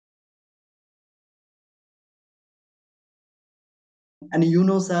And you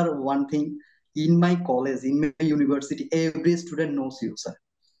know, sir, one thing, in my college, in my university, every student knows you, sir.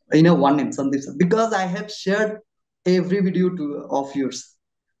 You know, one name, Sandeep, sir, because I have shared every video of yours.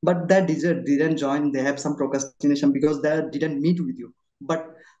 But that didn't join. They have some procrastination because they didn't meet with you. But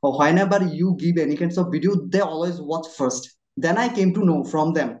whenever you give any kinds of video, they always watch first. Then I came to know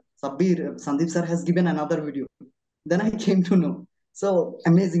from them, Shabbir, Sandeep sir has given another video. Then I came to know. So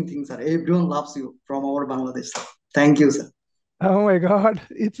amazing things, sir. Everyone loves you from our Bangladesh, sir. Thank you, sir. Oh my God,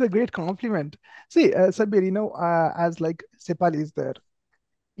 it's a great compliment. See, Sabir, as like Sepal is there,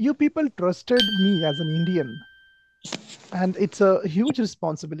 you people trusted me as an Indian, and it's a huge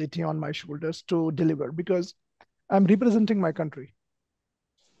responsibility on my shoulders to deliver because I'm representing my country.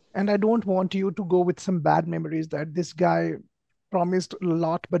 And I don't want you to go with some bad memories that this guy promised a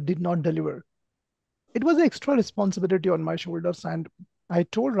lot but did not deliver. It was an extra responsibility on my shoulders. And I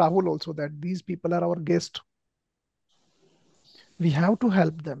told Rahul also that these people are our guests. We have to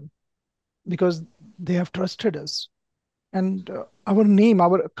help them because they have trusted us. And our name,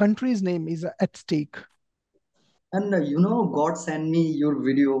 our country's name is at stake. And God sent me your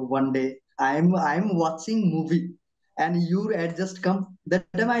video one day. I'm watching movie, and your ad just come. That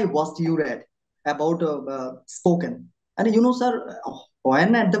time I watched your ad about spoken. And sir,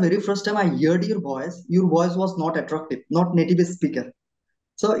 when at the very first time I heard your voice was not attractive, not native speaker.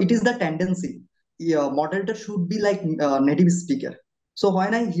 So it is the tendency. Yeah, moderator should be like native speaker. So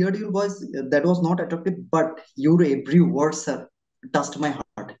when I heard your voice, that was not attractive, but your every word, sir, touched my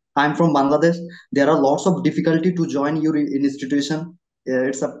heart. I'm from Bangladesh. There are lots of difficulty to join your institution.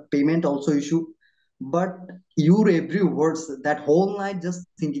 It's a payment also issue, but your every words that whole night just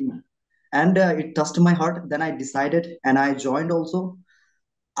thinking, and it touched my heart. Then I decided, and I joined also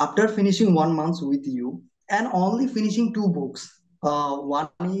after finishing 1 month with you and only finishing two books. One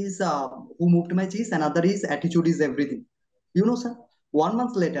is Who Moved My Cheese, another is Attitude is Everything. Sir, 1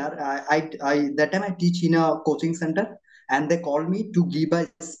 month later, that time I teach in a coaching center, and they called me to give a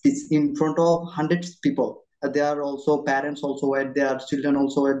speech in front of hundreds people. There are also parents also at there, children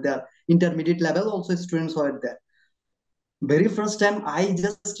also at there, intermediate level also students are at there. Very first time I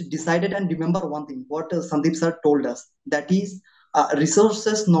just decided and remember one thing what Sandeep sir told us, that is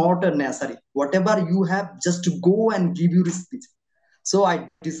resources not necessary, whatever you have just to go and give your speech. So I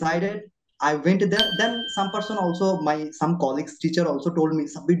decided, I went there. Then some person also, my some colleagues teacher also told me,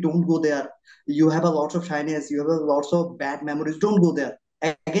 Sabir, don't go there, you have a lot of shyness, you have a lots of bad memories, don't go there,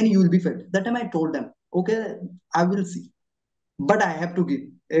 again you will be failed. That time I told them, okay, I will see, but I have to give.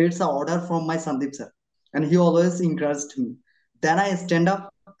 It's an order from my Sandeep sir, and he always encouraged me. Then I stand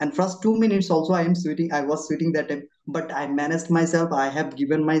up, and first 2 minutes also I am sweating. I was sweating that time, but I managed myself. I have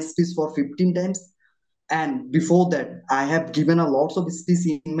given my speech for 15 times, and before that, I have given a lots of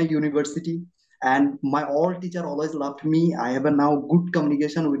speech in my university. And my all teacher always loved me. I have a now good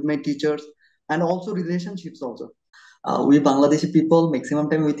communication with my teachers and also relationships also. We Bangladeshi people, maximum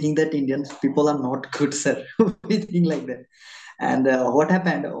time we think that Indian people are not good, sir. We think like that. And what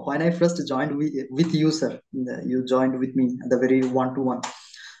happened when I first joined with you, sir? You joined with me at the very one to one,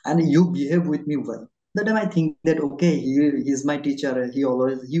 and you behave with me well. That time I think that okay, he's my teacher.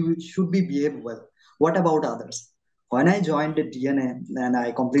 He should be behave well. What about others? When I joined the DNA and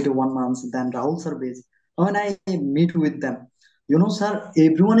I completed 1 month, then Rahul surveys. When I meet with them, sir,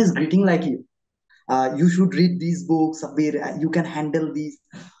 everyone is greeting like you. You should read these books, Sabir. You can handle these.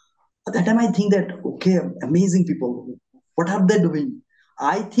 At that time I think that okay, amazing people, what are they doing?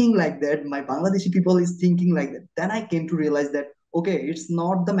 I think like that my Bangladeshi people is thinking like that. Then I came to realize that okay, it's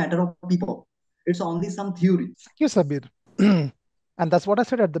not the matter of people, it's only some theory. Thank you, Sabir. And that's what I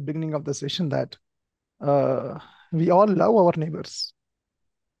said at the beginning of the session that uh, we all love our neighbors.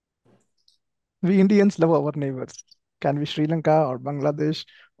 We Indians love our neighbors. Can be Sri Lanka or Bangladesh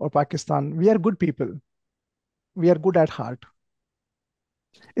or Pakistan. We are good people. We are good at heart.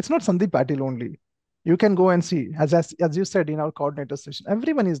 It's not Sandeep Patil only. You can go and see, as you said in our coordinator session,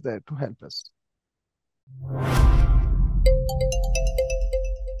 everyone is there to help us.